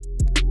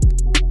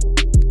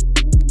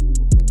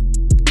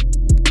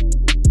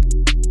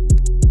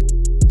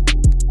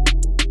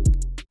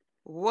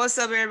What's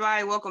up,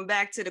 everybody? Welcome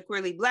back to the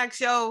Queerly Blax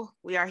Show.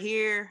 We are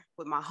here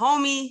with my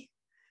homie.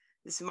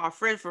 This is my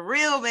friend for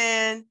real,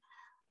 man.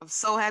 I'm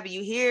so happy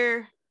you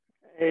here.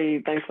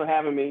 Hey, thanks for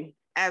having me.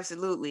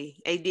 Absolutely.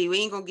 AD, we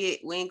ain't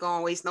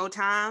gonna waste no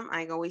time.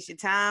 I ain't gonna waste your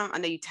time. I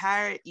know you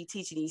tired. You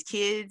teaching these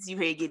kids. You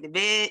ready to get to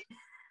bed.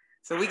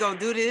 So we gonna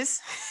do this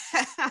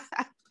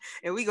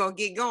and we gonna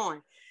get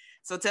going.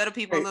 So tell the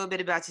people a little bit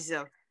about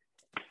yourself.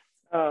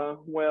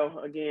 Well,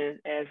 again,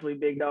 Ashley,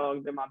 big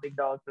dog, been my big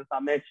dog since I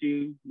met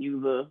you. You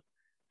was a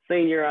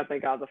senior, I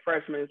think I was a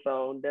freshman,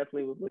 so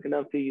definitely was looking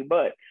up to you.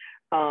 But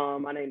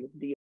my name is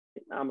Dia.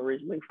 I'm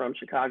originally from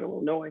Chicago,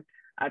 Illinois.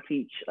 I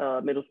teach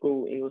middle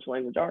school English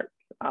language arts.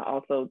 I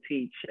also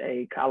teach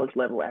a college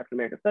level African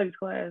American studies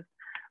class.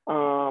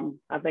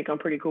 I think I'm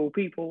pretty cool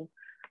people.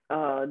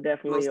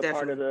 Definitely a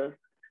part of the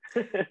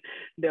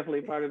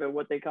definitely part of the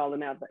what they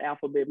calling now the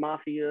Alphabet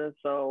Mafia.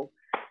 So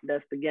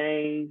that's the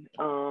gang.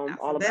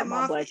 All about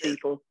my Black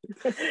people.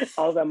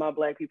 All about my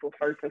Black people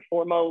first and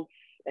foremost.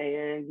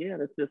 And yeah,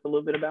 that's just a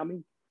little bit about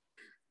me.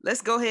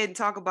 Let's go ahead and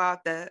talk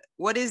about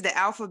what is the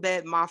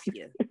Alphabet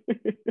Mafia?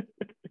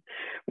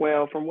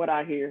 Well, from what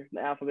I hear,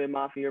 the Alphabet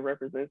Mafia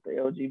represents the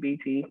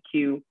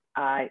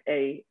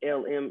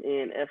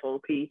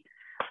LGBTQIALMNFOP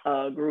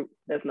group.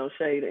 That's no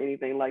shade or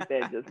anything like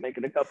that. Just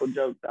making a couple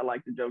jokes. I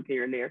like to joke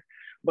here and there.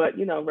 But,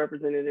 you know,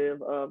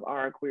 representative of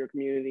our queer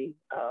community.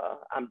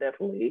 I'm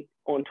definitely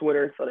on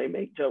Twitter, so they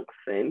make jokes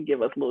and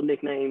give us little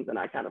nicknames, and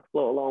I kind of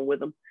flow along with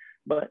them.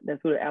 But that's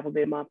who the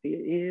Alphabet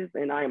Mafia is,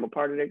 and I am a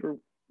part of that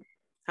group.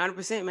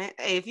 100%, man.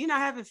 Hey, if you're not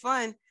having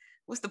fun,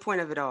 what's the point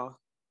of it all?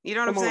 You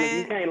know what I'm saying?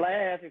 If you can't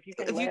laugh, if you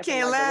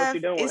can't laugh,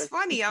 it's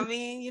funny. I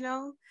mean, you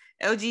know,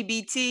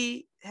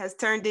 LGBT has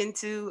turned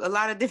into a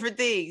lot of different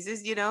things.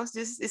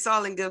 It's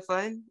all in good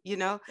fun, you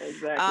know?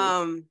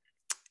 Exactly.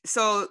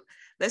 So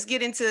let's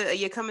get into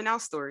your coming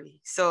out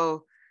story.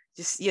 So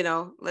just, you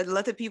know,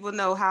 let the people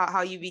know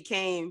how you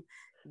became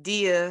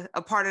Dia,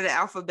 a part of the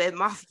Alphabet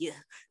Mafia.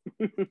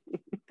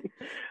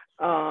 So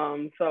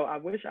I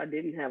wish I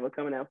didn't have a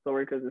coming out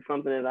story because it's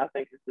something that I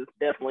think is just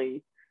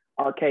definitely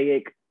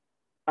archaic,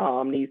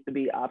 needs to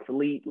be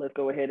obsolete. Let's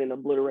go ahead and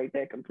obliterate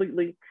that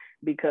completely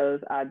because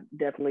I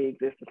definitely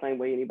exist the same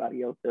way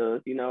anybody else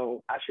does. You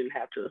know, I shouldn't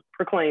have to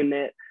proclaim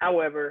that.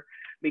 However,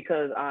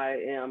 because I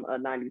am a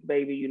 90s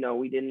baby, you know,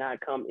 we did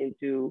not come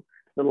into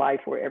the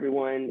life where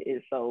everyone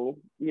is so,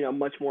 you know,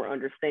 much more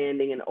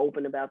understanding and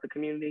open about the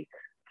community.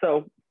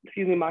 So,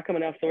 my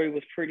coming out story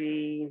was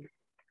pretty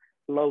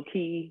low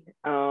key.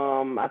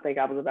 I think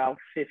I was about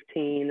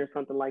 15 or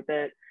something like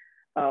that.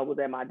 Was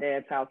at my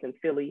dad's house in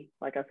Philly.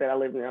 Like I said,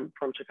 I'm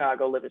from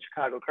Chicago, live in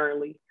Chicago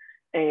currently.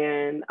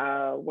 And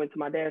I went to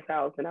my dad's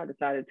house and I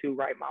decided to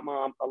write my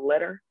mom a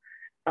letter,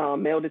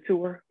 mailed it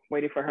to her,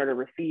 waited for her to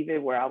receive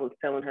it, where I was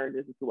telling her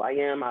this is who I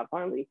am. I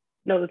finally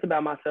know this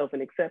about myself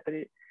and accepted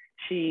it.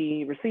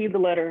 She received the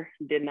letter,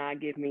 did not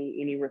give me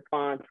any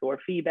response or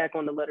feedback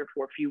on the letter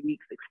for a few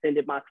weeks,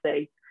 extended my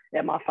stay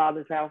at my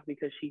father's house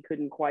because she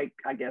couldn't quite,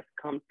 I guess,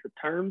 come to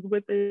terms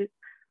with it.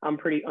 I'm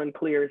pretty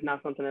unclear. It's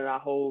not something that I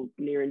hold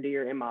near and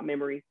dear in my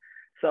memory.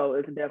 So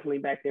it's definitely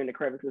back there in the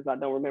crevices. I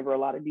don't remember a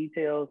lot of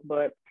details,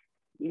 but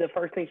the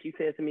first thing she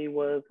said to me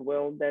was,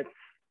 well, that's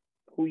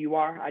who you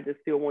are. I just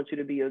still want you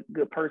to be a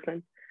good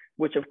person,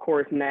 which of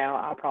course now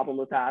I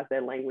problematize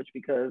that language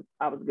because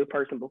I was a good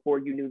person before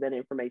you knew that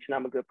information.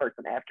 I'm a good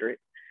person after it.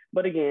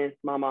 But again,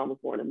 my mom was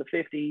born in the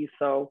 50s.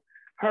 So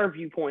her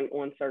viewpoint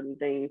on certain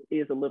things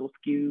is a little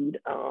skewed.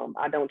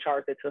 I don't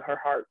charge it to her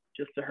heart,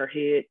 just to her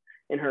head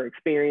and her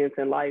experience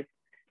in life.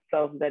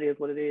 So that is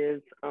what it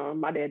is.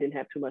 My dad didn't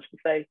have too much to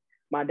say.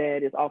 My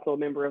dad is also a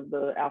member of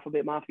the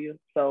Alphabet Mafia.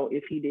 So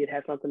if he did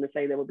have something to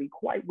say, that would be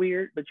quite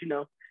weird. But, you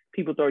know,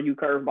 people throw you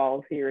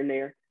curveballs here and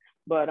there.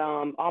 But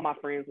all my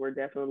friends were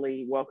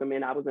definitely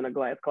welcoming. I was in a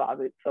glass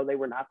closet, so they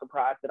were not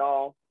surprised at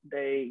all.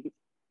 They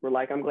were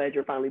like, I'm glad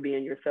you're finally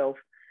being yourself,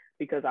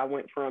 because I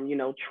went from, you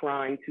know,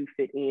 trying to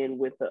fit in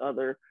with the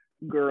other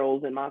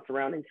girls in my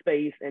surrounding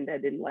space, and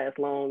that didn't last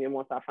long. And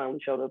once I finally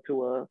showed up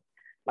to a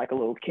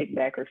little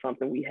kickback or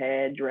something we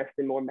had, dressed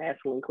in more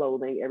masculine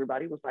clothing,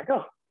 everybody was like,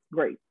 oh,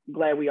 great.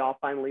 Glad we all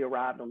finally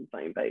arrived on the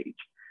same page.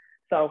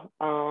 So,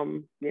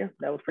 yeah,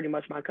 that was pretty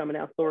much my coming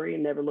out story,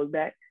 and never looked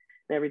back.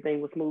 And everything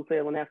was smooth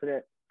sailing after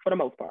that, for the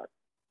most part.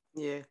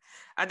 Yeah.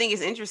 I think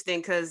it's interesting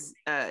because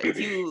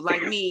you,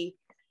 like me,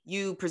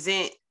 you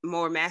present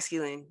more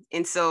masculine.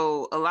 And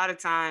so a lot of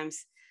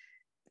times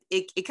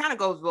it kind of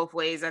goes both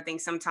ways. I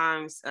think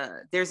sometimes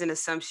there's an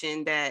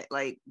assumption that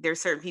like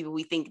there's certain people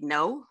we think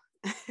know.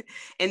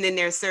 And then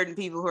there's certain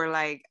people who are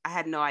like, I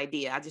had no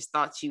idea. I just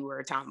thought you were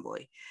a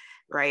tomboy.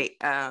 Right.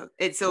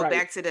 And so right.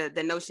 Back to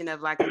the notion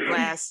of like a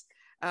glass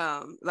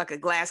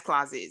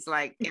closet. It's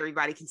like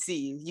everybody can see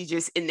you. You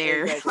just in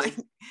there, exactly. Like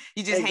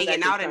you just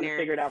hanging out in there.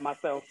 Figure it out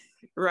myself.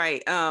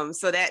 Right.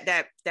 So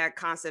that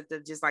concept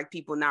of just like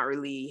people not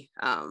really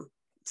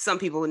some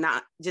people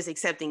not just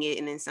accepting it,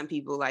 and then some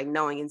people like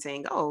knowing and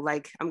saying, oh,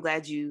 like I'm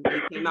glad you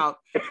came out.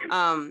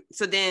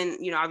 So then,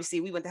 you know,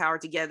 obviously we went to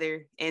Howard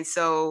together. And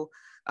so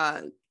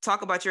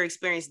talk about your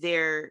experience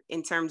there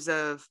in terms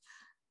of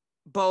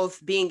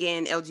both being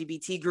in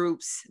LGBT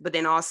groups, but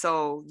then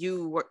also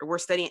you were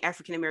studying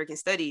African American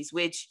studies,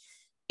 which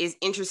is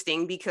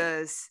interesting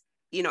because,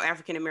 you know,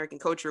 African American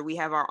culture, we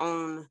have our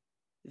own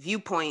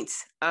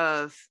viewpoints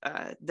of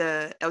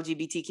the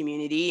LGBT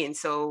community. And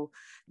so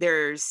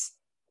there's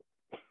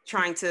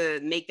trying to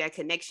make that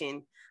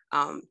connection.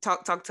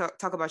 Talk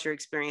about your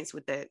experience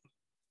with that.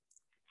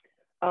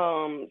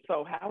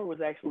 So Howard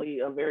was actually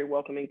a very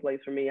welcoming place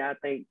for me. I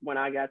think when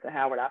I got to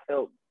Howard, I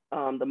felt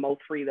the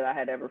most free that I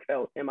had ever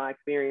felt in my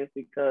experience,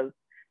 because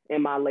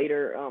in my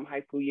later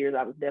high school years,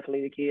 I was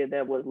definitely the kid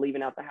that was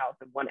leaving out the house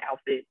in one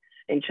outfit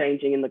and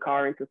changing in the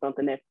car into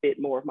something that fit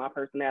more of my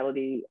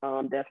personality,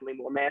 definitely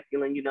more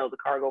masculine, you know, the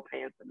cargo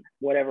pants and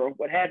whatever,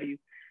 what have you.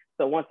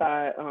 So once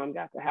I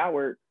got to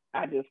Howard,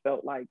 I just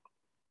felt like,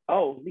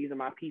 oh, these are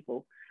my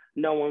people.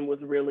 No one was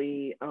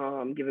really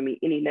giving me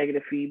any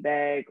negative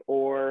feedback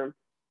or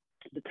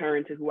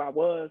deterrent to who I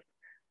was.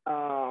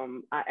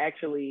 I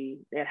actually,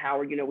 at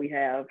Howard, you know, we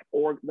have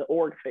the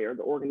org fair,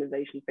 the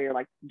organization fair,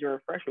 like during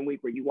freshman week,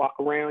 where you walk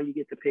around, you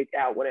get to pick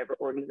out whatever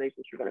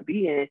organizations you're going to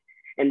be in.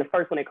 And the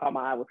first one that caught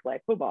my eye was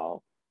flag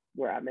football,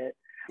 where I met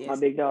my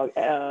big dog,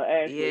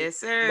 Ashley. Yes,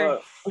 sir.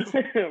 But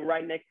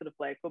right next to the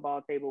flag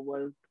football table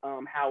was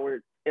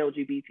Howard's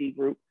LGBT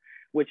group,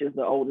 which is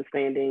the oldest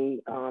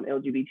standing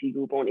LGBT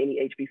group on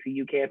any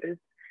HBCU campus.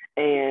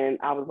 And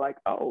I was like,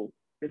 oh,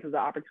 this is an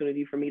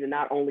opportunity for me to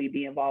not only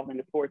be involved in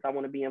the sports I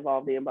want to be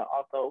involved in, but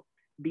also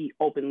be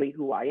openly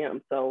who I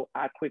am. So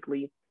I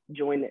quickly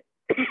joined it.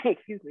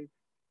 Excuse me,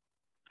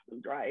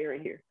 some dry air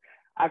in here.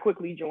 I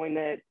quickly joined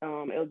that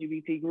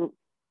LGBT group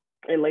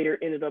and later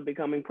ended up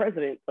becoming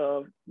president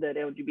of that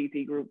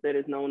LGBT group that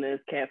is known as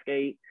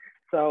Cascade.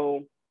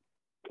 So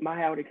my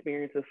Howard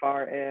experience as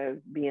far as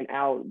being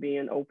out,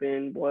 being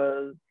open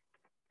was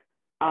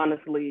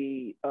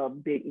honestly a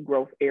big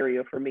growth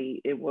area for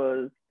me. It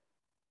was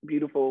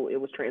beautiful. It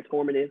was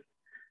transformative,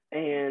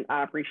 and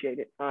I appreciate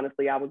it.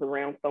 Honestly, I was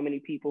around so many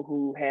people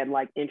who had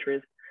like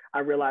interests. I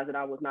realized that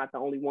I was not the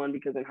only one,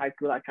 because in high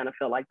school I kind of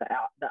felt like the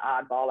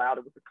oddball out.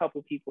 It was a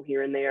couple people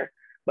here and there,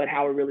 but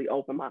Howard really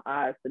opened my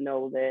eyes to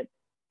know that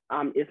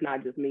it's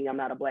not just me. I'm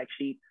not a black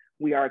sheep.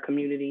 We are a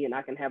community, and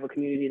I can have a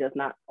community that's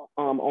not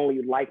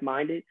only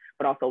like-minded,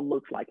 but also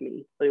looks like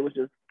me. So it was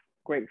just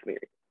a great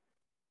experience.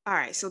 All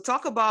right. So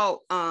talk about,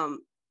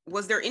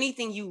 was there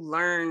anything you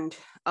learned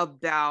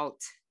about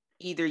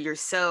either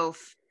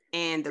yourself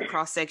and the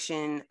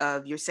cross-section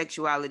of your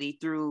sexuality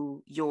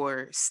through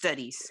your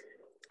studies?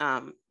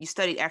 You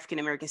studied African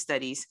American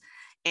studies,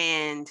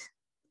 and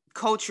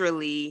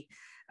culturally,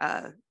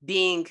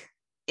 being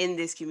in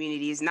this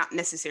community is not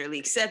necessarily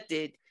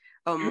accepted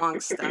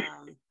amongst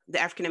the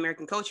African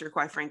American culture,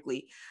 quite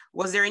frankly.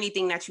 Was there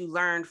anything that you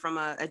learned from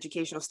an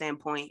educational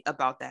standpoint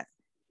about that?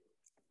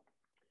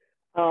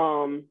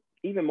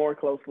 Even more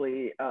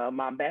closely,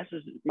 my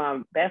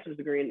bachelor's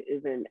degree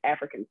is in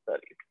African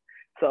studies.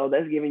 So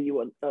that's giving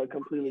you a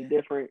completely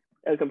different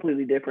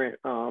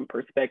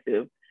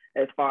perspective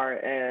as far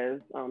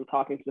as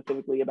talking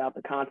specifically about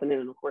the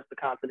continent. And of course, the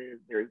continent is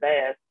very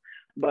vast,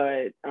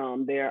 but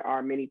there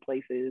are many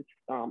places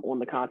on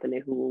the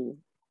continent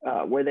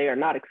where they are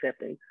not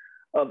accepting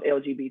of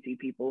LGBT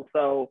people.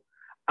 So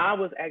I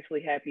was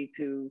actually happy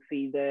to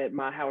see that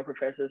my Howard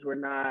professors were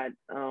not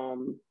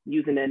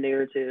using that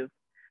narrative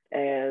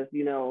as,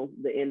 you know,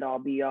 the end all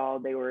be all.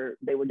 They were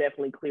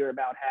definitely clear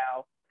about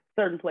how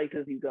certain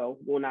places you go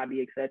will not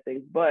be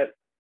accepting. But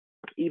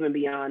even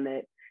beyond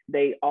that,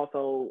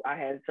 I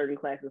had certain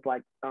classes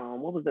like,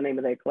 what was the name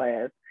of that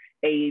class?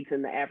 AIDS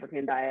and the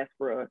African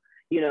diaspora,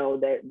 you know,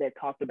 that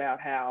talked about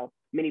how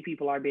many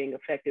people are being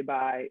affected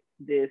by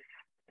this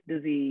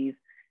disease,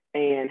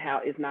 and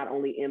how it's not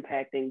only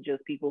impacting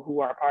just people who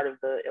are part of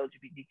the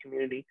LGBT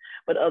community,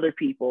 but other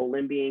people,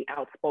 and being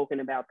outspoken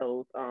about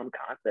those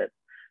concepts.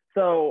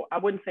 So I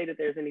wouldn't say that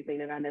there's anything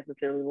that I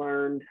necessarily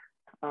learned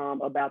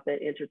about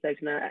that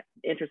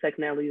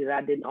intersectionality that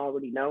I didn't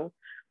already know.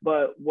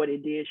 But what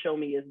it did show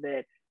me is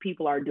that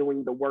people are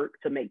doing the work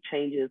to make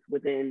changes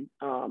within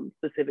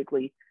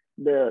specifically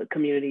the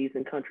communities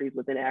and countries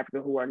within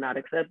Africa who are not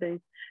accepting.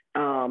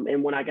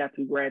 And when I got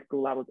to grad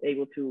school, I was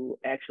able to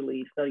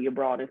actually study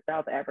abroad in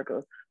South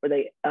Africa, where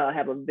they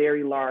have a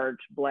very large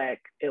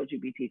Black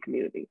LGBT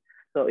community.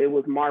 So it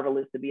was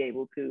marvelous to be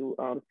able to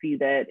see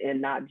that,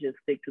 and not just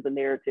stick to the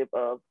narrative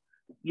of,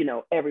 you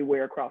know,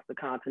 everywhere across the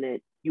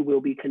continent, you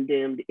will be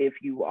condemned if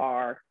you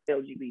are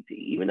LGBT,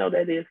 even though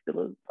that is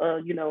still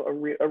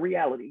a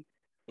reality.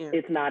 Yeah.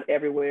 It's not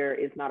everywhere.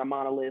 It's not a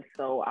monolith.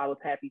 So I was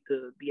happy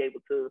to be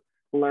able to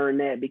learn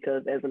that,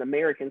 because as an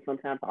American,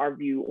 sometimes our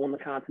view on the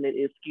continent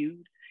is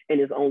skewed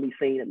and is only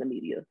seen in the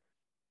media.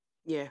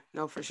 Yeah,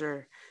 no, for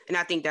sure. And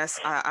I think that's,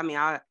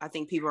 I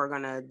think people are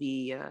going to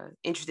be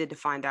interested to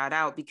find that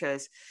out,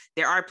 because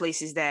there are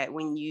places that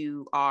when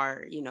you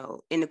are, you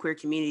know, in the queer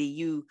community,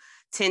 you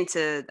tend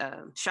to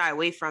shy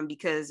away from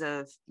because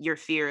of your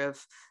fear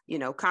of,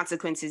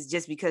 consequences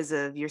just because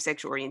of your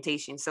sexual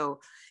orientation.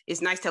 So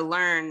it's nice to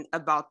learn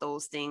about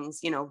those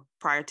things,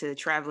 prior to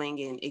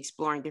traveling and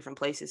exploring different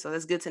places. So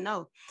that's good to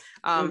know.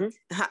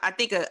 I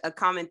think a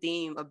common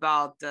theme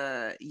about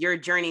your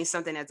journey,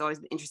 something that's always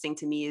been interesting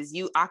to me, is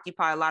you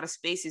occupy a lot of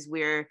spaces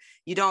where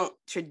you don't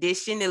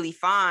traditionally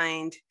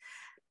find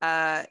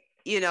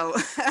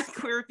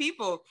queer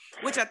people,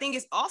 which I think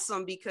is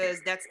awesome, because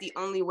that's the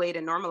only way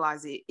to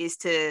normalize it, is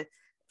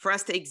for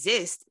us to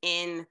exist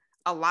in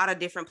a lot of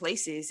different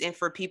places and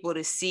for people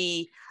to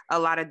see a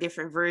lot of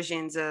different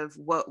versions of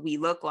what we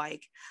look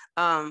like.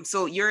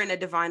 So you're in a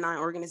Divine Nine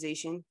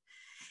organization,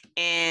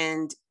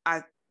 and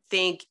I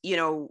think,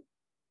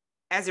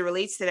 as it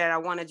relates to that, I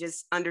want to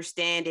just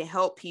understand and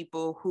help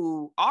people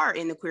who are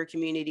in the queer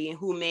community and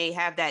who may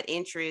have that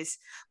interest,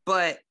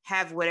 but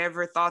have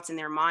whatever thoughts in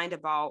their mind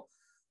about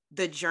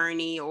the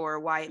journey or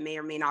why it may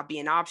or may not be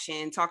an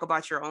option. Talk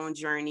about your own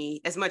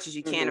journey as much as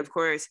you can, of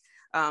course,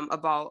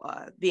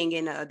 about being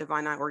in a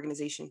Divine Nine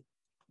organization.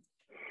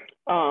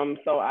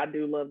 So I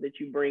do love that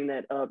you bring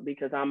that up,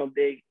 because I'm a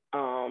big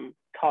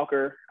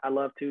talker. I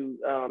love to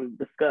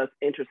discuss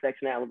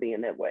intersectionality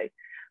in that way,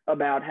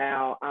 about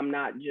how I'm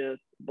not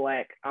just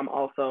Black, I'm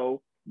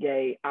also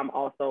gay, I'm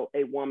also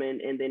a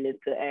woman, and then it's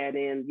to add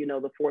in,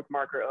 the fourth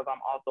marker of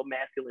I'm also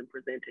masculine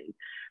presenting.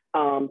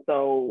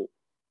 So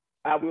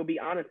I will be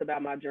honest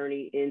about my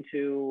journey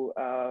into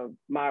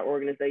my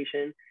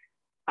organization.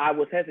 I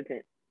was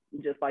hesitant,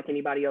 just like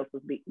anybody else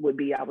would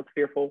be. I was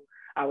fearful.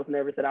 I was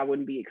nervous that I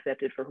wouldn't be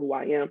accepted for who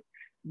I am.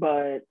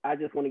 But I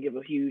just want to give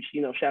a huge,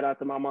 shout out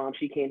to my mom.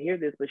 She can't hear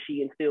this, but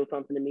she instilled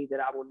something in me that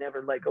I will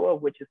never let go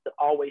of, which is to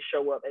always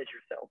show up as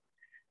yourself.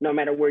 No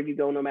matter where you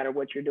go, no matter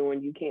what you're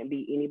doing, you can't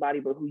be anybody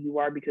but who you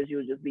are, because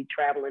you'll just be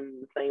traveling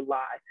in the same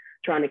lie,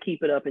 trying to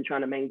keep it up and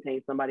trying to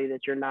maintain somebody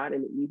that you're not.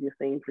 And the easiest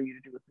thing for you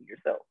to do is be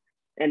yourself.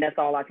 And that's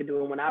all I can do.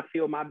 And when I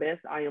feel my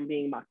best, I am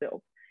being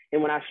myself.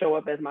 And when I show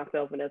up as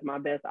myself and as my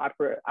best,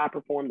 I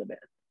perform the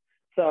best.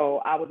 So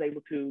I was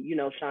able to,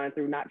 shine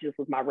through, not just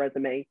with my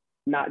resume,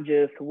 not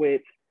just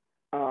with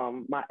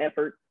my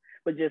efforts,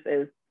 but just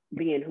as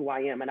being who I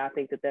am. And I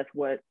think that that's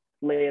what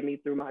led me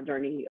through my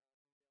journey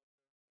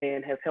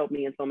and has helped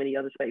me in so many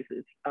other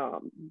spaces,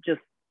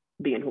 just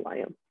being who I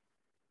am.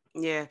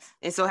 Yeah.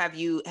 And so have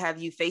you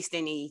faced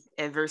any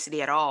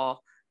adversity at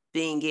all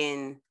being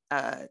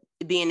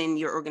in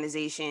your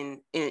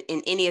organization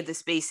in any of the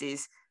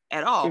spaces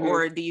at all? Mm-hmm.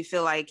 Or do you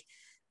feel like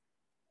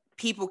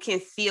people can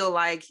feel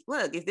like,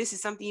 look, if this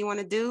is something you want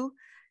to do,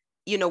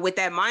 with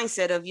that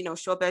mindset of,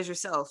 show up as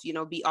yourself,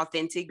 be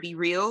authentic, be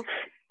real,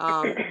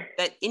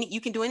 that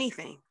you can do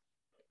anything.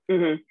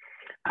 Mm-hmm.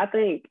 I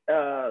think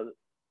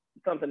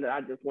something that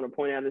I just want to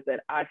point out is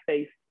that I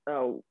faced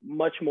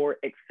much more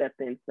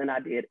acceptance than I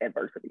did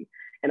adversity.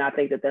 And I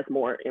think that that's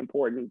more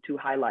important to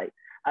highlight.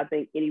 I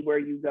think anywhere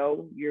you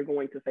go, you're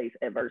going to face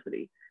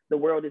adversity. The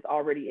world is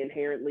already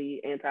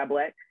inherently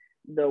anti-Black.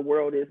 The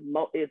world is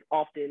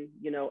often,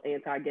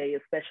 anti-gay,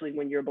 especially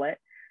when you're Black.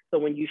 So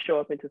when you show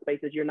up into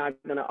spaces, you're not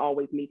going to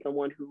always meet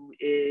someone who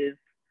is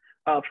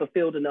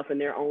fulfilled enough in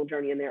their own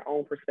journey and their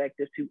own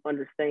perspective to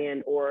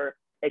understand or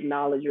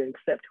acknowledge or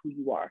accept who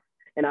you are.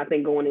 And I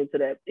think going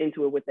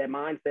into it with that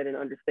mindset and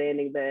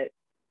understanding that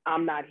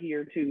I'm not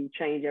here to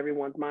change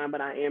everyone's mind, but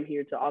I am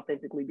here to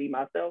authentically be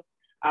myself.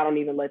 I don't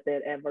even let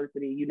that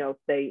adversity,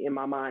 stay in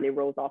my mind. It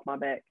rolls off my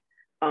back.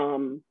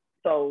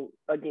 So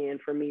again,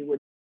 for me,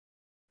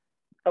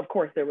 of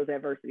course, there was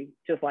adversity,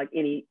 just like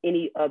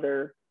any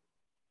other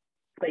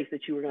space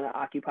that you were going to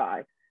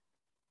occupy.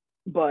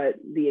 But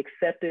the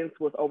acceptance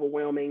was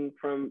overwhelming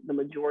from the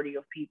majority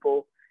of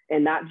people,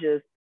 and not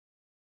just,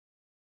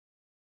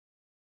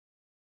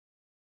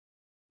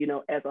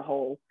 as a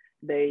whole.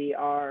 They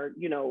are,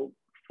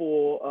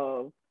 full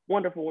of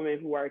wonderful women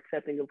who are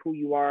accepting of who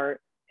you are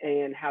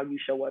and how you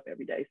show up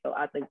every day. So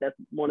I think that's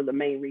one of the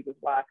main reasons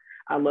why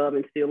I love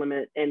and still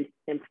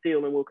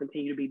will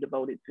continue to be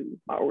devoted to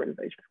my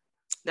organization.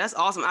 That's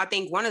awesome. I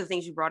think one of the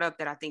things you brought up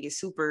that I think is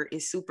super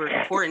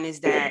important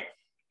is that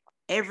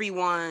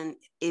everyone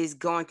is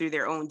going through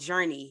their own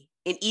journey.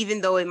 And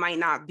even though it might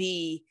not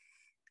be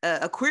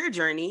a queer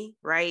journey,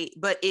 right?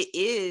 But it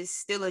is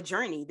still a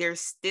journey. There's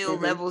still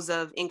mm-hmm. levels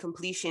of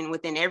incompletion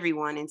within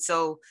everyone. And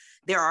so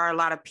there are a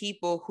lot of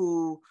people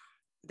who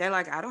they're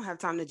like, I don't have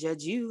time to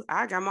judge you.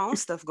 I got my own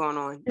stuff going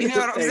on. You know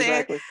what I'm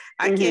exactly. saying?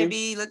 I mm-hmm. can't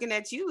be looking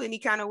at you any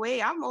kind of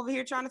way. I'm over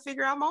here trying to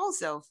figure out my own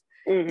self,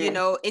 mm-hmm.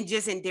 And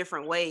just in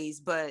different ways.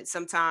 But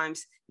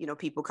sometimes,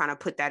 people kind of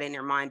put that in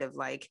their mind of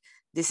like,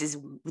 this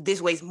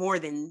weighs more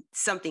than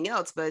something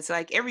else, but it's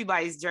like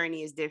everybody's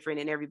journey is different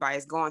and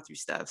everybody's going through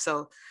stuff.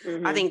 So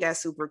mm-hmm. I think that's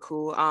super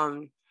cool.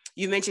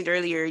 You mentioned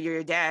earlier,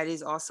 your dad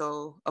is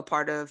also a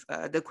part of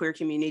the queer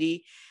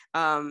community.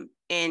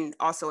 And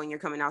also in your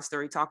coming out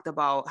story, talked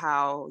about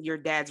how your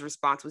dad's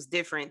response was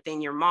different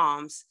than your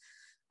mom's.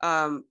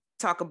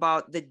 Talk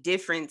about the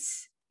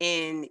difference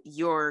in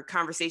your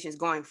conversations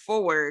going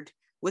forward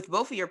with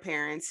both of your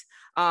parents,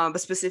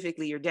 but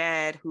specifically your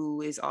dad,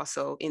 who is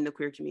also in the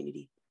queer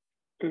community.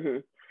 Mm-hmm.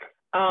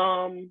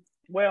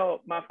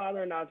 Well, my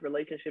father and I's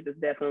relationship is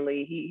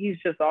definitely he's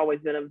just always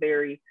been a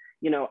very,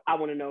 I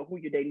want to know who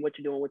you're dating, what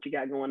you're doing, what you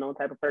got going on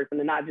type of person.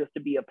 And not just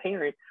to be a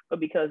parent, but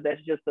because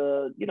that's just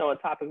a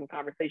topic of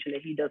conversation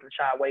that he doesn't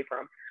shy away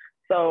from.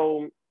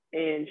 So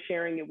in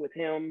sharing it with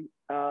him,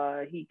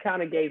 he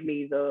kind of gave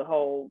me the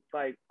whole,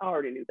 like, I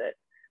already knew that.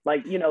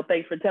 Like,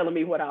 thanks for telling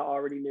me what I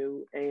already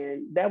knew.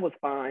 And that was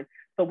fine.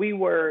 So we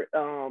were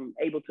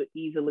able to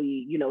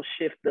easily,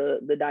 shift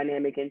the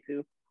dynamic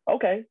into,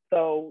 okay,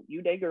 so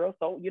you date girls,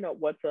 so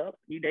what's up?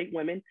 You date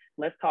women.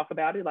 Let's talk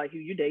about it. Like, who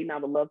you date, and I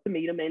would love to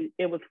meet them, and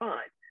it was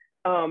fine.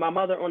 My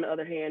mother, on the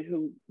other hand,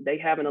 who they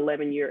have an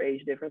 11-year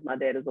age difference. My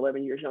dad is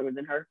 11 years younger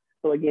than her.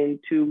 So again,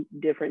 two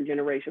different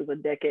generations, a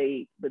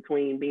decade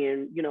between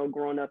being,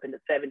 growing up in the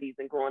 70s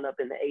and growing up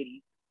in the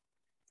 80s.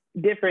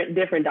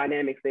 Different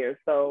dynamics there.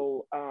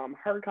 So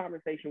her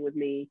conversation with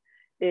me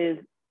is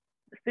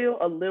still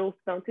a little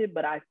stunted,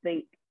 but I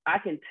think I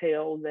can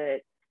tell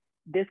that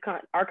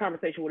our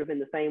conversation would have been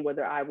the same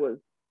whether I was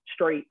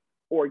straight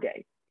or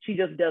gay. She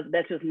just does,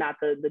 that's just not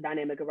the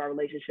dynamic of our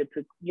relationship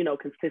to,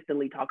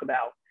 consistently talk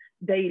about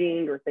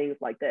dating or things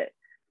like that.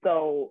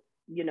 So,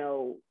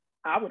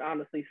 I would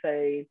honestly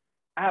say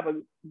I have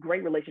a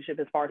great relationship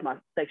as far as my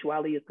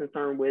sexuality is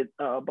concerned with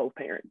both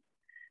parents.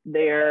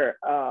 They're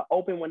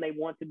open when they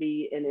want to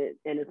be,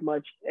 and as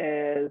much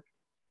as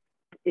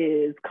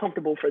is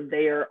comfortable for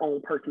their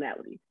own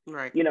personality.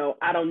 Right.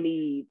 I don't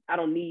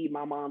need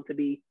my mom to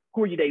be,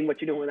 who are you dating, what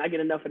you doing? I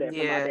get enough of that from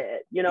my dad.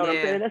 You know what I'm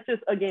saying? And that's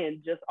just,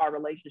 again, just our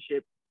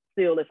relationship.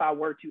 Still, if I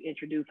were to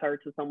introduce her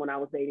to someone I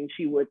was dating,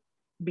 she would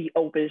be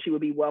open, she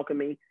would be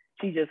welcoming.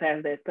 She just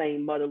has that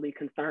same motherly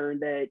concern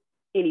that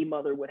any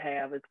mother would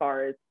have as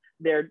far as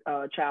their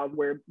child's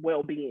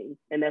well-being.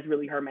 And that's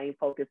really her main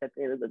focus at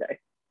the end of the day.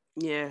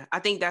 Yeah, I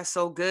think that's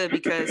so good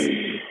because,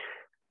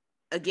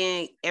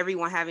 again,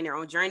 everyone having their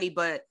own journey,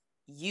 but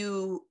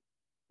the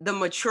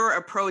mature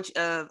approach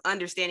of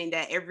understanding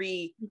that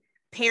every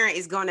parent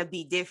is going to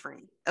be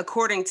different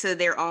according to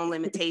their own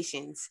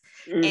limitations.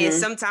 And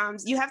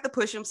sometimes you have to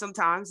push them.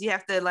 Sometimes you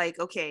have to, like,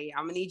 okay,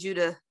 I'm gonna need you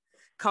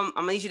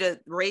to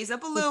raise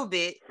up a little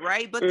bit,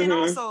 right? But then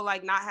also,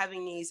 like, not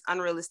having these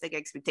unrealistic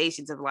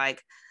expectations of,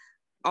 like,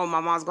 oh,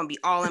 my mom's gonna be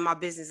all in my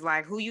business,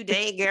 like, who you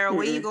date, girl,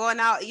 where you going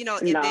out,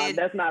 and then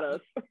that's not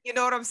us. You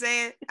know what I'm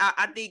saying?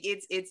 I think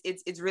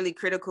it's really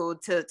critical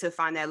to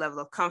find that level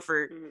of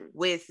comfort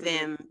with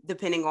them,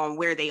 depending on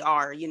where they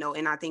are,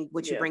 and I think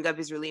what you bring up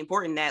is really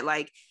important, that,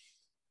 like,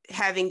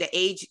 having the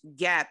age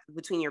gap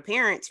between your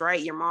parents,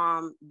 right? Your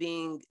mom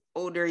being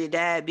older, your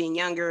dad being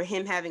younger,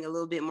 him having a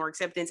little bit more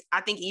acceptance.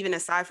 I think even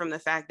aside from the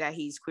fact that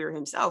he's queer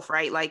himself,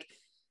 right? Like,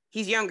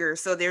 he's younger,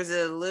 so there's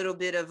a little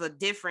bit of a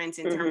difference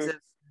in terms of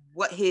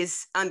what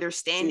his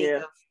understanding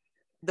of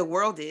the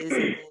world is,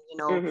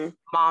 and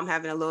mom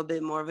having a little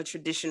bit more of a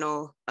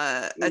traditional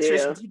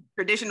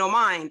traditional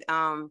mind.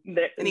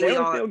 There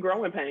were still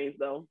growing pains,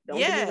 though. Don't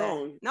get me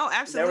wrong. No,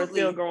 absolutely. There were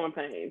still growing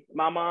pains.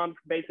 My mom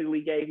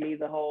basically gave me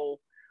the whole,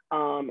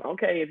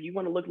 okay, if you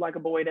want to look like a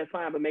boy, that's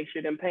fine, but make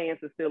sure them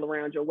pants are still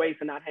around your waist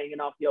and not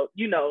hanging off your,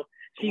 she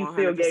 100%.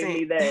 Still gave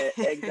me that.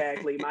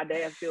 Exactly. My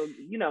dad still,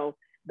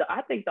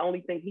 I think the only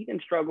thing he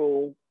didn't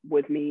struggle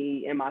with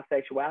me and my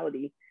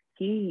sexuality,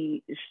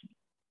 he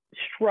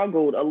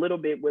struggled a little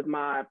bit with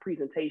my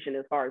presentation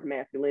as far as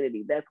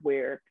masculinity. That's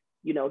where,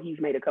 he's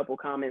made a couple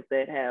comments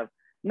that have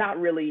not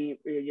really,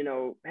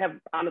 have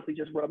honestly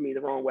just rubbed me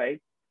the wrong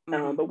way.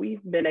 But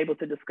we've been able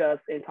to discuss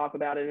and talk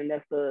about it. And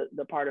that's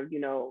the part of,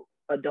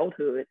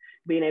 adulthood,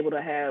 being able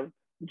to have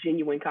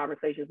genuine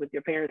conversations with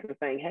your parents and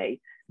saying, hey,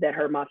 that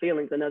hurt my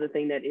feelings. Another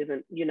thing that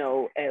isn't,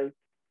 as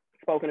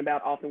spoken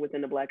about often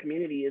within the Black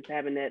community is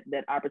having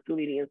that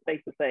opportunity and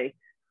space to say,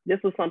 this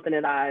was something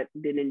that I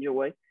didn't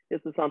enjoy.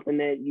 This was something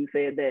that you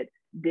said that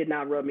did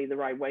not rub me the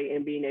right way,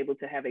 and being able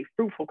to have a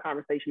fruitful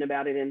conversation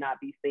about it and not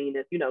be seen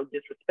as,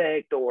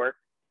 disrespect or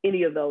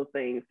any of those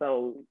things.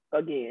 So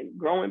again,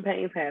 growing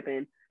pains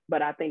happen,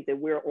 but I think that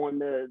we're on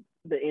the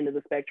end of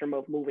the spectrum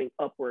of moving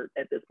upward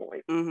at this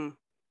point.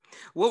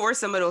 What were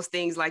some of those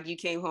things, like, you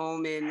came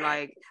home and,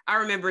 like, I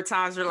remember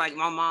times where, like,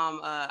 my mom,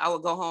 I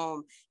would go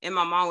home and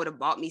my mom would have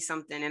bought me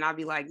something and I'd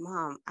be like,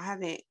 Mom, I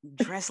haven't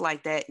dressed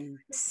like that in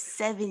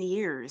 7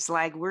 years.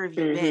 Like, where have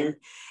you been?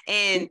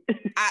 And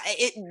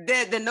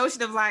the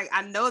notion of, like,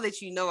 I know that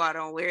I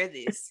don't wear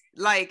this,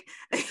 like,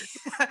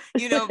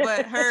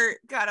 but her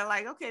kind of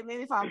like, okay,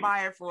 maybe if I buy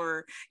her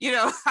for,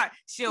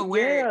 she'll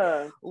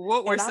wear it.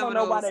 What were some of those? I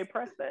don't know why they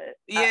press that.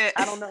 Yeah.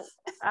 I don't know.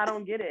 I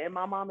don't get it. And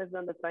my mom has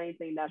done the same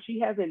thing. Now, she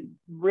hasn't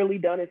really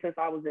done it since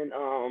I was in,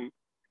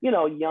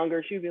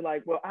 younger. She'd be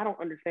like, well, I don't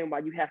understand why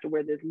you have to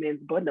wear this men's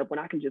button up when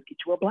I can just get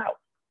you a blouse.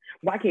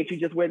 Why can't you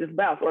just wear this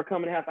blouse or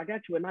come in the house? I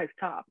got you a nice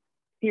top.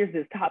 Here's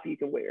this top you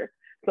can wear.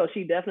 So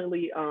she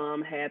definitely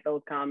had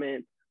those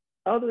comments.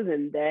 Other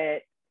than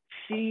that,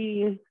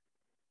 she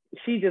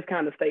just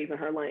kind of stays in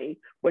her lane.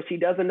 What she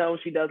doesn't know,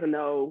 she doesn't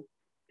know.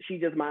 She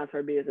just minds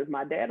her business.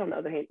 My dad, on the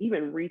other hand,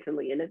 even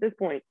recently, and at this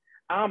point,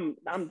 I'm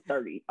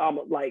 30. I'm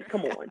like,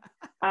 come on.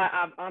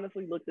 I've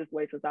honestly looked this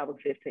way since I was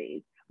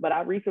 15, but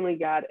I recently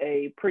got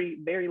a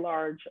very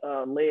large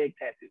leg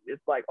tattoo.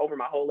 It's like over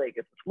my whole leg.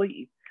 It's a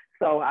sleeve.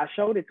 So I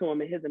showed it to him,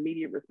 and his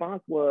immediate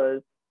response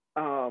was,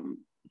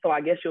 "So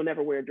I guess you'll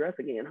never wear a dress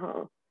again,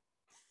 huh?"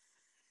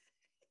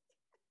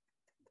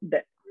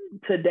 That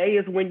today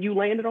is when you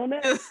landed on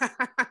that.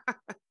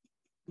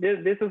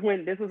 This is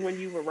when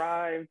you've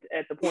arrived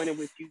at the point in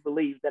which you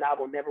believe that I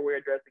will never wear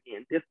a dress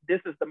again.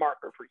 This is the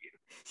marker for you.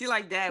 She's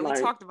like, Dad, we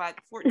talked about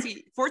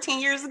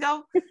 14 years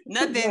ago.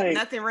 Nothing, right.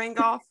 Nothing rang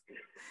off.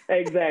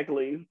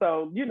 Exactly.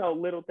 So,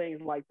 little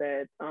things like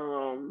that.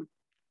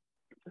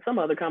 Some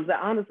other comments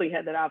that honestly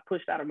that I've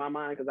pushed out of my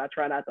mind because I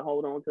try not to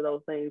hold on to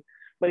those things.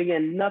 But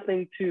again,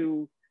 nothing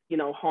too,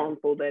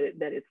 harmful that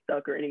it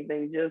stuck or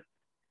anything. Just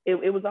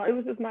it was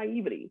just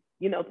naivety,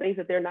 things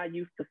that they're not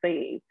used to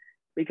seeing.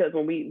 Because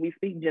when we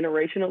speak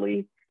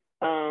generationally,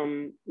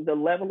 the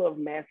level of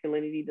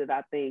masculinity that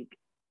I think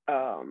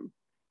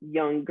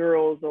young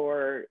girls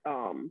or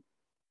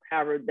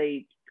however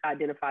they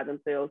identify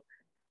themselves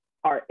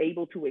are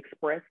able to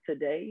express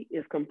today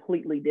is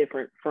completely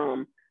different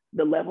from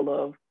the level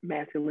of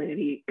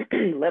masculinity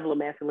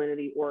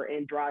or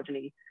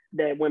androgyny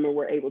that women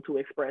were able to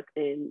express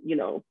in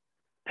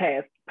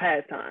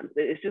past times.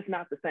 It's just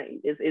not the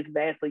same. It's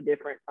vastly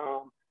different.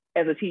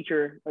 As a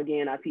teacher,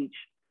 again, I teach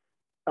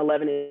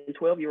 11 and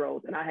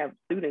 12-year-olds, and I have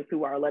students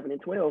who are 11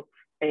 and 12,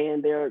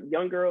 and they're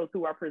young girls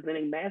who are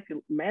presenting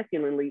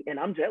masculinely, and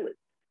I'm jealous.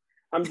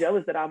 I'm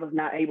jealous that I was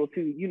not able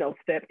to,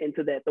 step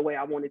into that the way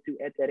I wanted to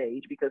at that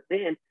age, because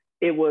then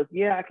it was,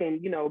 I can,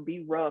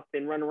 be rough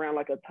and run around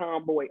like a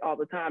tomboy all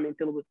the time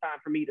until it was time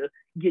for me to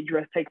get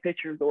dressed, take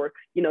pictures, or,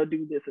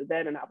 do this or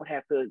that, and I would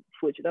have to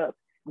switch it up.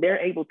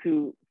 They're able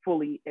to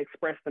fully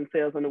express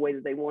themselves in the way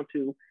that they want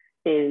to,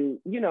 in,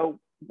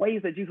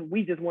 ways that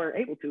we just weren't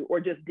able to, or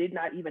just did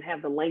not even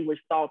have the language,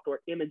 thoughts,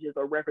 or images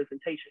or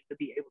representation to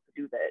be able to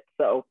do that.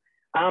 So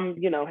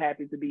I'm,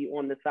 happy to be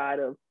on the side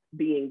of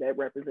being that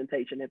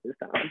representation at this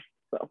time.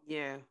 So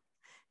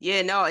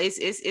no,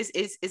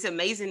 it's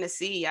amazing to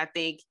see. I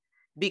think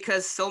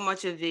because so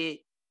much of it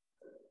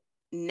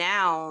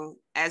now,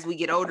 as we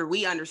get older,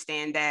 we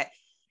understand that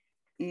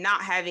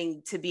not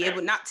having to be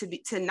able not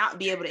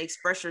be able to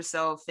express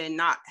yourself and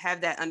not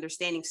have that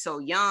understanding so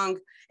young,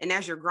 and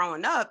as you're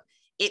growing up,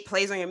 it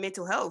plays on your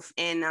mental health.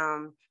 And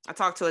I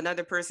talked to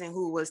another person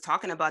who was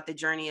talking about the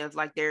journey of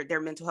like their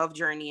mental health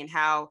journey and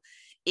how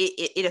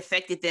it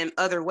affected them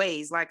other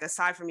ways, like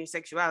aside from your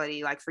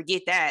sexuality, like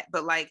forget that,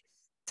 but like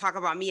talk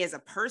about me as a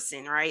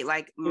person, right?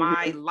 Like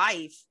my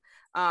life.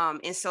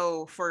 And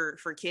so for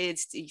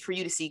kids, for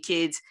you to see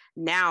kids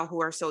now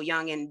who are so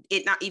young and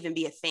it not even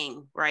be a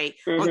thing, right?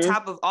 On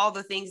top of all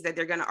the things that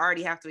they're going to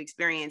already have to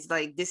experience,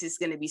 like this is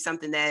going to be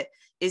something that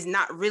is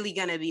not really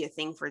going to be a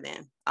thing for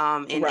them.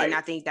 And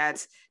I think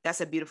that's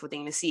a beautiful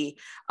thing to see.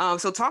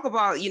 So talk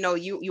about,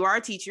 you are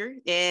a teacher,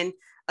 and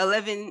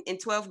 11 and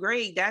 12th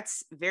grade,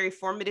 that's very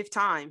formative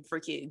time for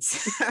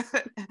kids.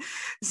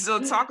 So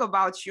talk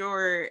about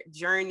your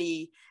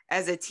journey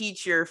as a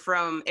teacher,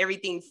 from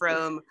everything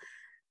from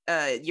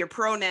your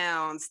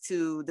pronouns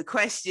to the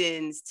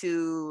questions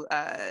to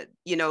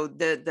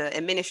the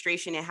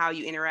administration and how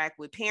you interact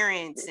with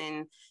parents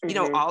and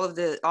all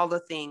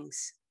the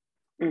things.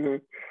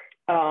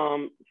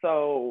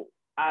 So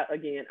I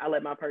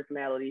let my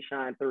personality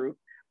shine through.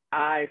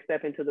 I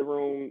step into the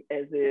room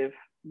as if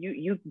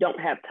you don't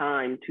have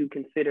time to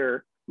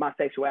consider my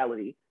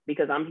sexuality,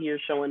 because I'm here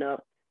showing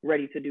up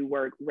ready to do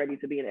work, ready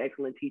to be an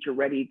excellent teacher,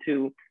 ready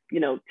to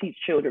teach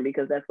children,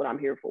 because that's what I'm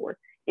here for.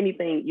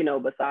 Anything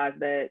besides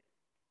that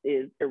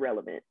is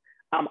irrelevant.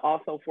 I'm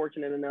also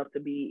fortunate enough to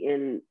be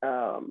in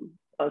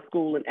a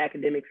school and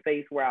academic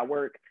space where I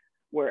work,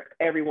 where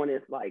everyone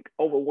is like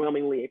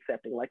overwhelmingly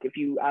accepting. Like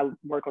I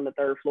work on the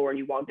 3rd floor, and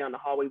you walk down the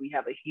hallway, we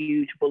have a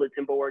huge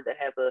bulletin board that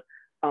has a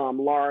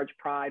large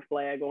pride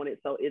flag on it.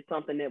 So it's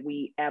something that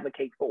we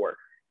advocate for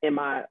in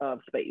my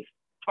space.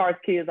 As far as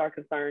kids are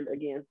concerned,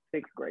 again,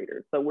 6th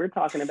graders. So we're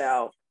talking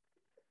about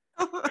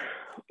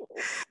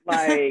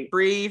like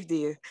breathe,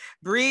 dear,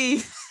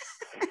 breathe.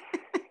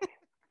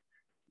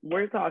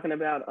 We're talking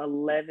about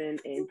 11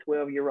 and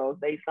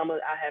 12-year-olds. I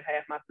have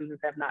half my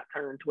students have not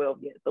turned 12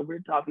 yet. So we're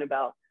talking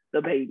about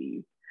the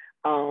babies.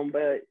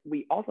 But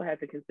we also have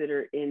to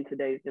consider, in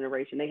today's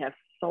generation, they have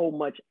so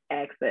much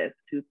access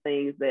to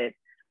things that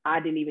I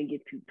didn't even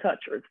get to touch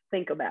or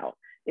think about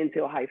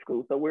until high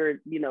school. So we're,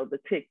 the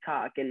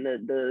TikTok and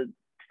the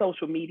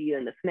social media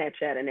and the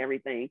Snapchat and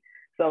everything.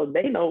 So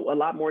they know a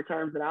lot more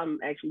terms that I'm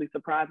actually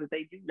surprised that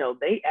they do know.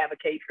 They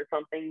advocate for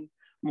something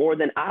more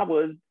than I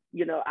was.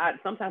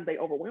 Sometimes they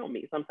overwhelm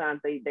me.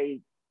 Sometimes they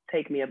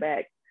take me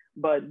aback.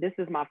 But this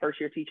is my first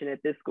year teaching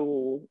at this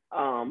school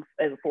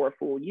for a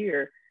full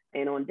year.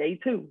 And on day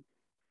 2,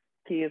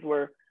 kids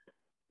were,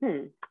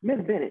 Miss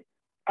Bennett,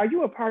 are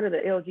you a part of the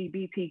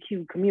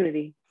LGBTQ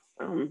community?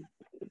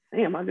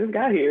 Damn, I just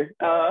got here.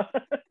 But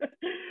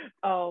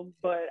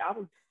I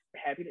was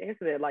happy to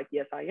answer that. Like,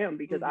 yes, I am,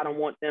 because I don't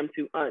want them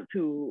to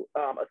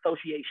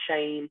associate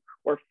shame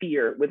or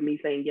fear with me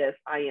saying, yes,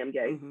 I am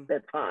gay.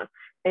 That's fine.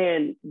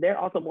 And they're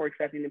also more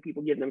accepting than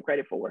people give them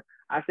credit for.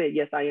 I said,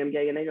 yes, I am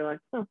gay. And they're like,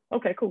 oh,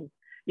 okay, cool.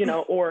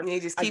 Or they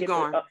just keep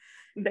going.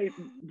 They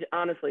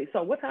honestly,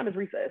 so what time is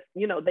recess?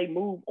 They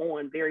move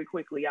on very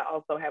quickly. I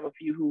also have a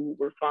few who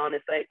respond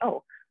and say,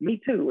 oh, me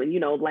too,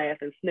 and laugh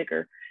and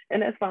snicker,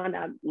 and that's fine.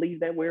 I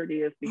leave that where it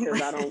is,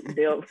 because I don't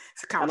deal.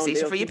 It's a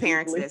conversation for your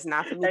parents. That's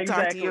not for me to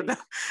talk to you about.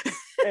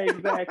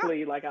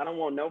 Exactly. Like, I don't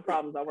want no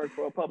problems. I work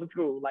for a public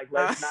school. Like,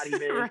 let's not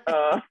even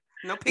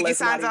no picket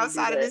signs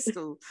outside of this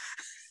school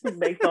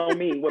based on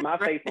me with my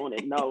face on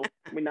it. No,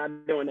 we're not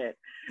doing that.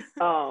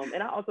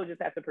 And I also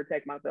just have to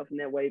protect myself in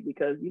that way,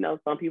 because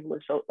some people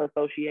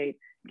associate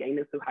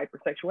gayness to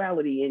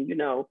hypersexuality,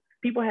 and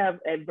people have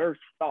adverse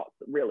thoughts,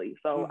 really.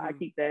 So I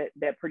keep that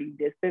pretty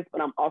distant, but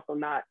I'm also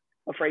not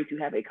afraid to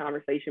have a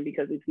conversation,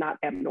 because it's not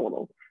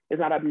abnormal. It's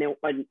not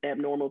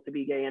abnormal to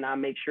be gay, and I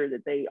make sure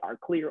that they are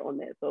clear on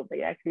that. So if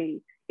they ask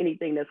me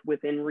anything that's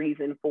within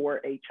reason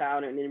for a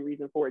child and in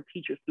reason for a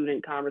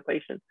teacher-student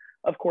conversation,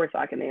 of course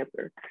I can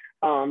answer.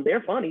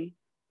 They're funny,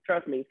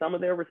 trust me. Some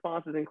of their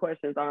responses and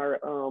questions are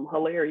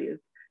hilarious,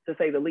 to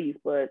say the least,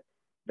 but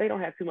they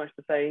don't have too much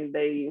to say.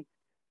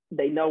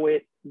 They know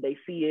it, they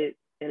see it,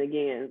 and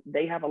again,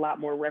 they have a lot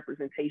more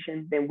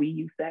representation than we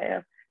used to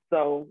have.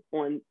 So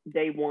on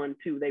day 1,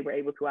 2, they were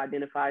able to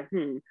identify,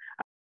 I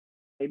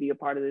may be a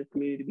part of this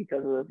community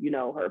because of,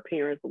 her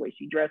appearance, the way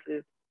she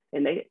dresses,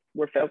 and they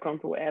felt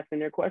comfortable asking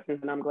their questions.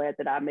 And I'm glad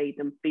that I made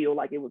them feel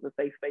like it was a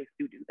safe space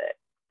to do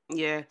that.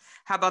 Yeah.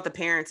 How about the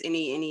parents?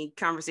 Any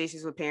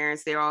conversations with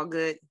parents? They're all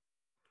good?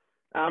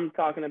 I'm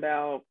talking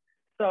about,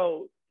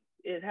 how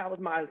is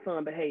my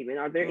son behaving?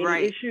 Are there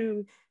any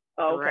issues?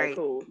 Oh, okay,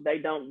 cool. They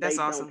don't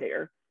awesome.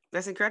 Care.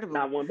 That's incredible.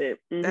 Not one bit.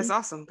 That's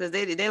awesome, because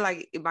they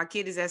like, if my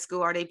kid is at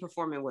school, are they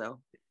performing well?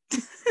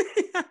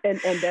 and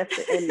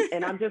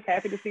I'm just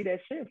happy to see that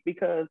shift,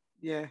 because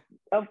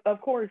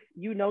of course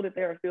that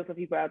there are still some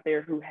people out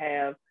there who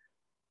have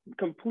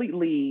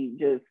completely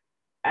just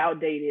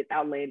outdated,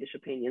 outlandish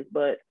opinions,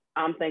 but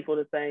I'm thankful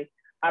to say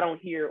I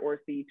don't hear or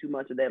see too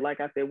much of that.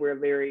 Like I said, we're a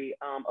very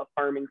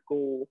affirming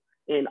school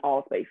in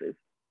all spaces.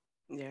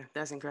 Yeah,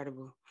 that's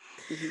incredible.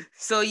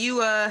 So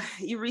you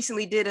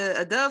recently did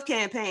a Dove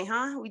campaign,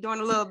 huh? We doing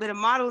a little bit of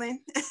modeling.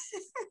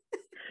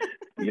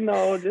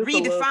 Just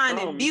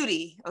redefining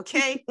beauty,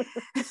 okay?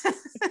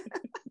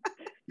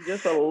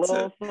 Just a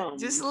little something.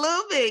 Just a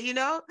little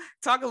bit,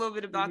 Talk a little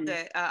bit about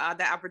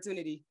that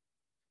opportunity.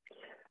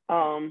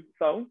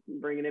 So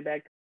bringing it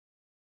back,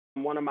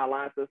 one of my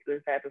line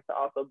sisters happens to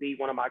also be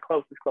one of my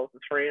closest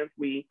friends.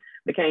 We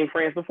became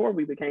friends before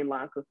we became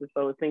line sisters,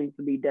 so it seems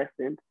to be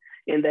destined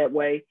in that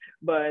way.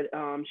 But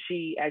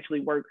she actually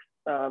works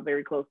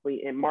very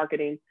closely in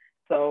marketing.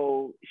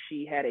 So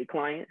she had a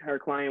client. Her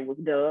client was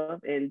Dove,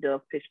 and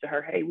Dove pitched to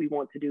her, hey, we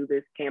want to do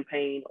this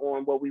campaign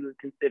on what we would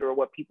consider, or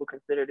what people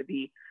consider to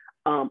be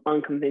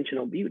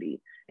unconventional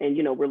beauty. And,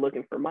 we're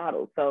looking for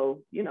models.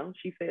 So,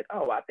 she said,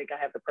 oh, I think I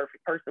have the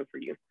perfect person for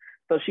you.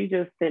 So she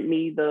just sent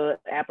me the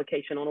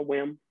application on a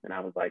whim. And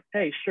I was like,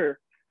 hey, sure,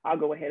 I'll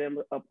go ahead and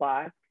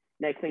apply.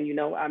 Next thing you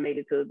know, I made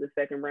it to the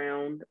second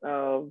round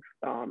of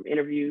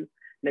interviews.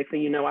 Next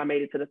thing you know, I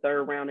made it to the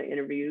third round of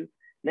interviews.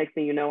 Next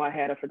thing you know, I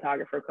had a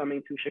photographer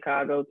coming to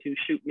Chicago to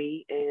shoot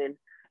me in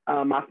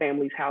my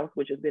family's house,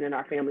 which has been in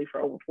our family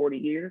for over 40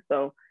 years.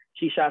 So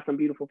she shot some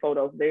beautiful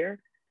photos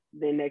there.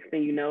 Then next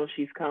thing you know,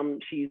 she's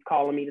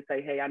calling me to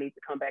say, hey, I need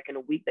to come back in a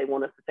week. They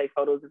want us to take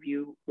photos of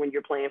you when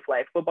you're playing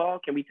flag football.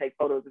 Can we take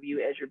photos of you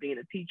as you're being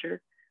a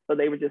teacher? So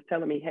they were just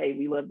telling me, hey,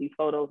 we love these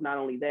photos. Not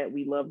only that,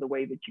 we love the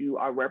way that you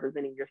are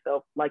representing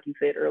yourself, like you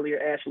said earlier,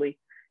 Ashley,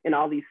 in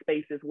all these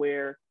spaces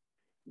where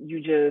you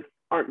just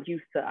aren't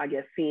used to, I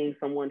guess, seeing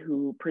someone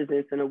who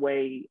presents in the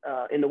way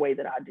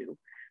that I do.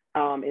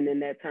 And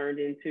then that turned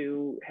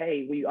into,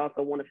 hey, we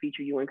also want to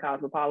feature you in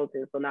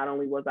Cosmopolitan. So not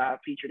only was I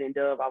featured in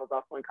Dove, I was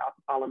also in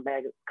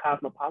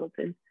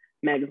Cosmopolitan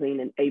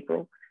magazine in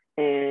April.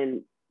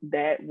 And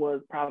that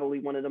was probably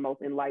one of the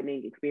most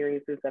enlightening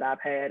experiences that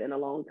I've had in a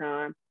long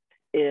time.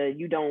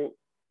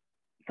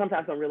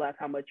 Sometimes don't realize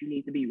how much you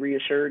need to be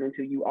reassured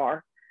until you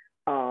are.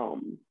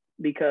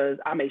 Because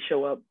I may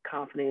show up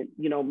confident,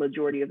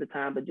 majority of the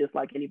time, but just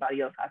like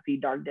anybody else, I see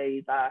dark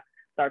days. I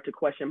start to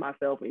question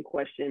myself and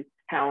question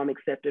how I'm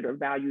accepted or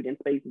valued in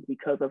spaces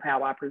because of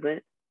how I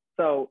present.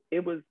 So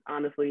it was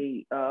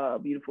honestly a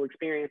beautiful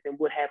experience, and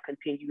would have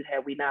continued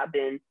had we not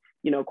been,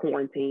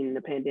 quarantined and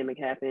the pandemic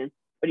happened.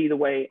 But either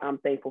way, I'm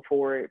thankful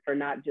for it, for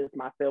not just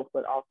myself,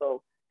 but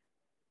also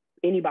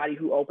anybody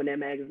who opened that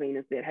magazine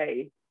and said,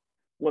 hey,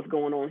 what's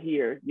going on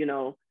here?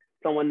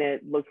 Someone that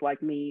looks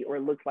like me or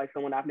looks like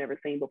someone I've never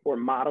seen before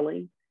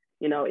modeling.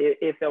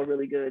 It felt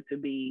really good to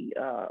be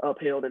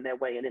upheld in that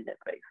way and in that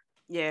space.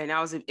 Yeah,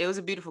 and it was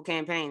a beautiful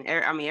campaign.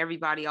 I mean,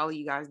 everybody, all of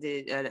you guys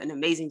did an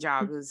amazing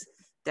job. It was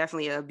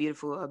definitely a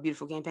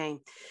beautiful campaign.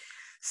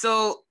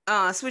 So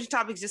switching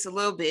topics just a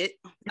little bit.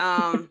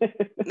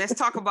 Let's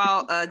talk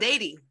about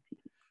dating.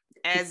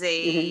 as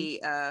a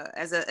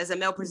as a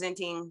male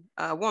presenting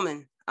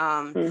woman,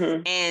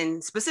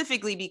 and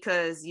specifically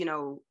because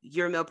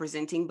you're male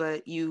presenting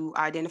but you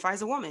identify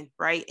as a woman,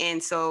 right?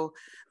 And so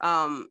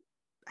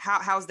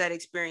how's that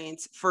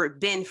experience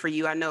been for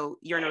you? I know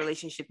you're in a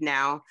relationship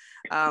now,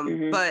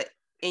 but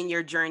in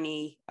your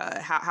journey,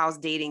 how's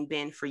dating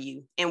been for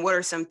you, and what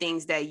are some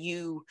things that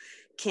you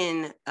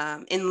can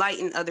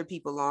enlighten other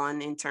people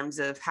on in terms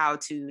of how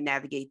to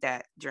navigate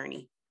that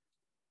journey?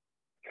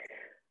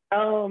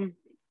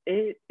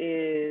 It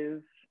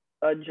is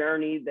a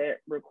journey that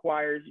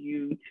requires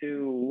you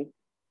to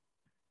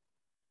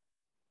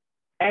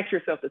ask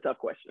yourself the tough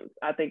questions.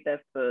 I think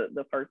that's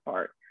the first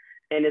part.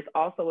 And it's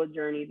also a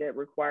journey that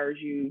requires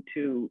you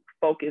to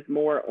focus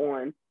more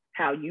on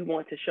how you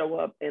want to show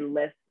up and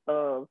less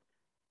of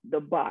the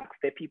box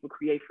that people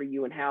create for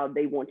you and how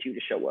they want you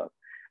to show up.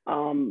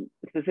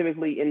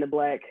 Specifically in the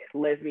Black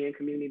lesbian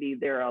community,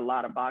 there are a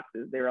lot of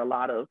boxes. There are a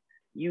lot of,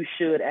 you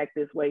should act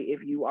this way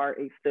if you are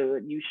a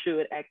stud. You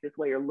should act this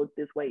way or look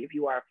this way if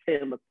you are a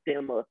femme, a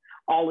STEM,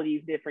 all of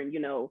these different,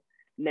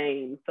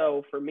 names.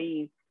 So for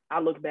me,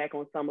 I look back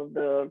on some of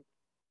the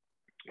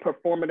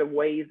performative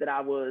ways that I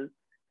was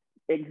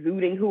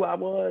exuding who I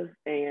was,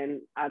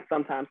 and I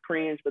sometimes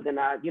cringe, but then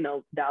I,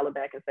 dial it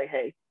back and say,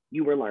 hey,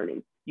 you were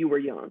learning, you were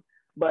young.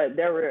 But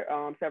there were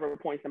several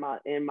points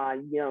in my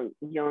young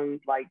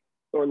like,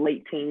 or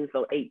late teens,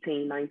 so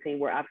 18, 19,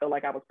 where I felt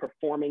like I was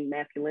performing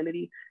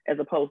masculinity as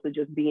opposed to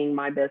just being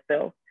my best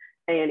self.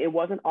 And it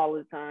wasn't all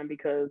the time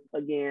because,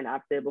 again,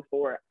 I've said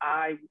before,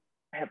 I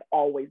have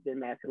always been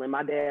masculine.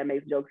 My dad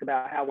makes jokes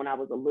about how when I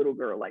was a little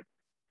girl, like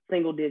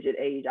single digit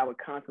age, I would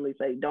constantly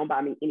say, don't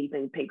buy me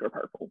anything pink or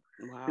purple.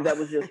 Wow. That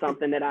was just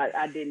something that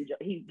I didn't,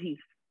 he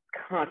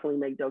constantly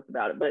make jokes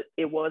about it, but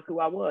it was who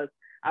I was.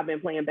 I've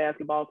been playing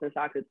basketball since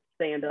I could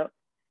stand up.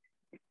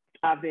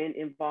 I've been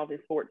involved in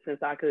sports since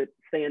I could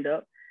stand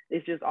up.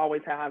 It's just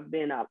always how I've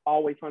been. I've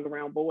always hung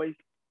around boys.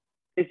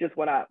 It's just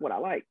what I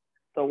like.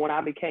 So when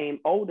I became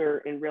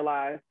older and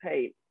realized,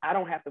 hey, I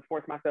don't have to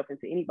force myself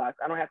into any box.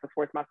 I don't have to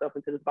force myself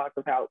into this box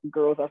of how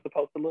girls are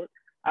supposed to look.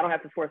 I don't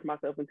have to force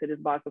myself into this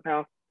box of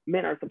how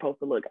men are supposed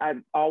to look. I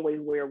always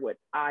wear what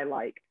I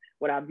like,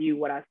 what I view,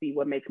 what I see,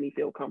 what makes me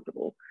feel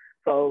comfortable.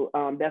 So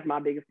that's my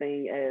biggest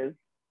thing as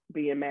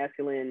being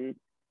masculine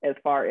as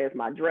far as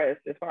my dress.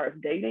 As far as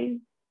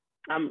dating,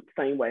 I'm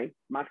the same way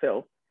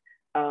myself.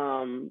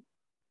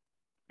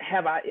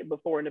 Have I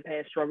before in the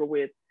past struggled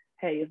with,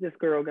 hey, is this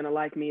girl gonna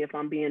like me if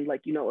I'm being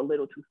like, a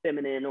little too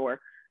feminine or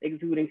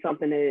exuding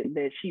something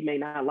that she may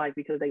not like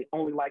because they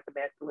only like the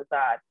masculine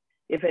side?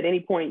 If at any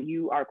point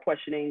you are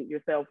questioning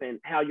yourself and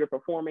how you're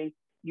performing,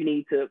 you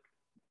need to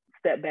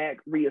step back,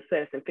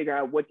 reassess, and figure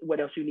out what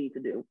else you need to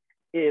do.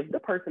 If the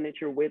person that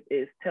you're with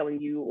is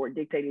telling you or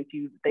dictating to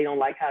you that they don't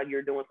like how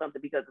you're doing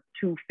something because it's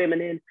too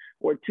feminine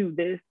or too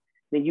this,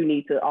 then you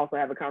need to also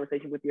have a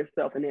conversation with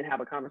yourself and then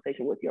have a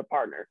conversation with your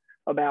partner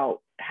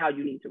about how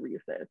you need to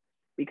reassess.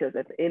 Because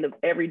at the end of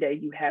every day,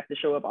 you have to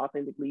show up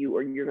authentically you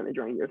or you're going to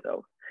drain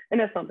yourself. And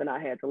that's something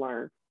I had to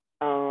learn.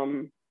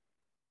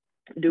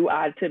 Do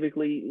I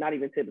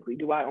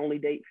do I only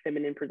date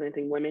feminine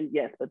presenting women?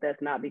 Yes, but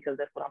that's not because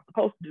that's what I'm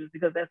supposed to do. It's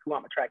because that's who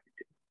I'm attracted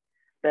to.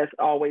 That's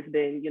always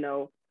been,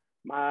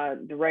 my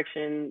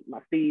direction,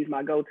 my speeds,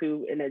 my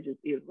go-to, and that just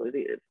is what it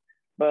is.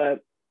 But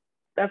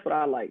that's what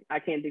I like. I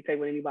can't dictate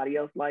what anybody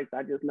else likes.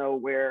 I just know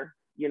where,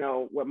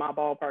 what my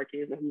ballpark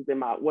is and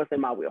what's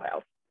in my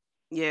wheelhouse.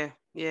 Yeah.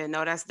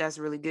 No, that's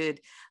really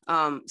good.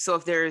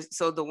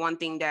 So the one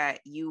thing that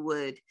you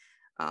would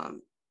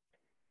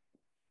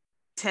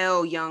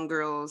tell young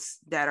girls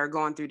that are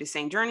going through the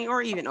same journey,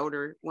 or even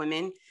older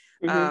women,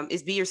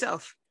 is be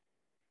yourself.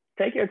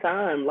 Take your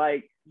time.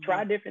 Like,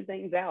 try different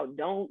things out.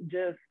 Don't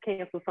just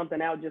cancel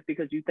something out just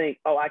because you think,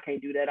 oh, I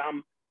can't do that.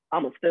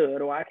 I'm a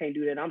stud, or I can't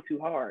do that. I'm too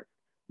hard.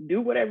 Do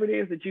whatever it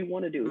is that you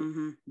want to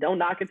do. Don't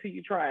knock it till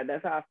you try it.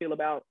 That's how I feel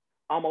about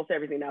almost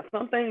everything. Now,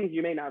 some things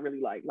you may not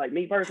really like. Like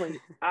me personally,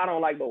 I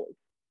don't like boys.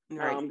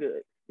 Right. I'm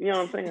good. You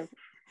know what I'm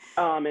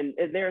saying?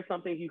 And there are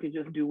some things you can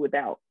just do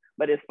without.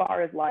 But as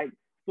far as like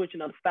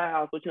switching up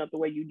styles, switching up the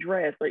way you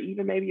dress, or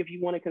even maybe if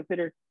you want to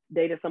consider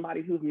dating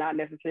somebody who's not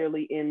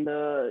necessarily in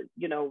the,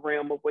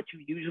 realm of what you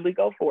usually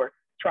go for,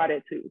 try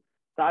that too.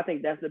 So I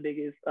think that's the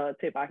biggest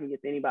tip I can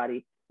give to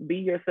anybody. Be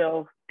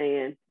yourself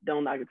and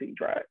don't knock it till you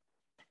try it.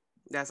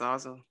 That's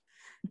awesome.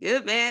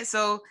 Good, man.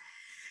 So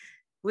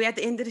we're at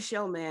the end of the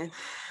show, man.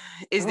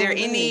 Is there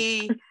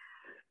any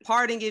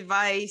parting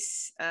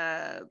advice,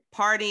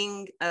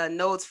 parting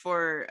notes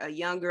for a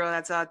young girl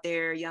that's out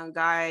there, young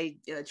guy,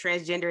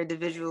 transgender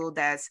individual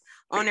that's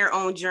on their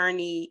own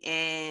journey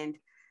and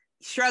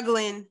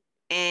struggling,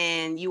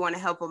 and you want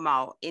to help them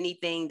out?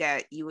 Anything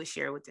that you would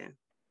share with them?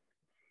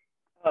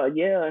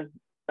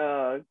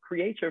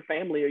 Create your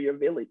family or your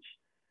village,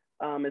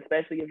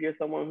 especially if you're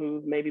someone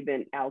who's maybe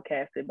been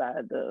outcasted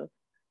by the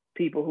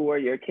people who are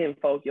your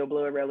kinfolk, your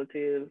blood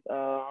relatives.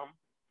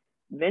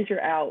 Venture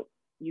out.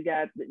 You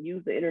got to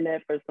use the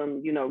internet for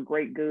some,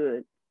 great good.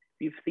 If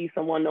you see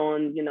someone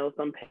on,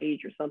 some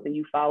page or something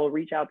you follow,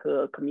 reach out to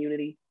a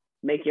community,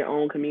 make your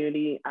own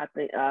community. I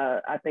think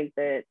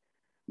that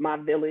my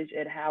village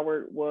at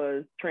Howard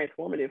was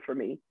transformative for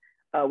me.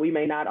 We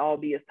may not all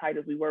be as tight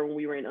as we were when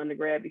we were in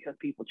undergrad because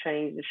people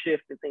change and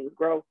shift and things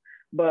grow,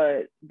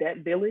 but that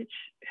village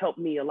helped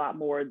me a lot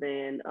more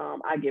than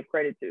I give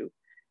credit to.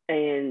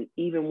 And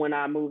even when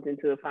I moved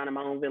into finding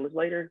my own village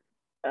later,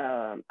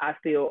 I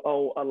still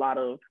owe a lot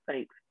of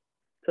thanks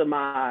to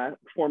my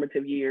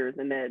formative years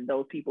and that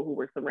those people who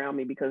were surrounding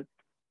me, because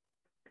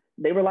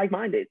they were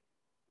like-minded.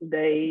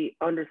 They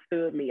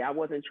understood me. I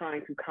wasn't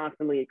trying to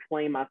constantly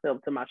explain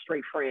myself to my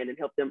straight friend and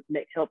help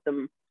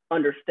them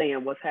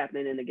understand what's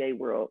happening in the gay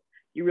world.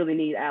 You really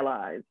need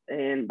allies,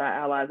 and by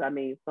allies I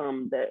mean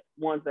ones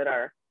that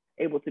are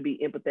able to be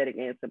empathetic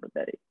and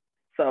sympathetic.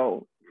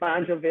 So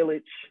find your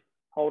village,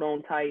 hold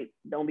on tight,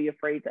 don't be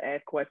afraid to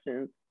ask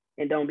questions,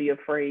 and don't be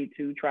afraid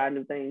to try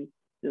new things.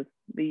 Just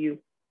be you.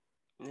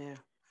 Yeah,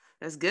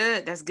 that's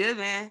good. That's good,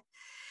 man.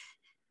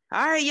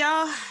 All right,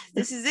 y'all.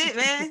 This is it,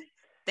 man.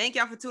 Thank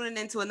y'all for tuning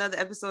in to another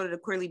episode of the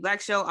Queerly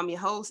Blax Show. I'm your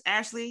host,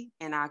 Ashley,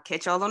 and I'll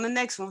catch y'all on the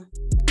next one.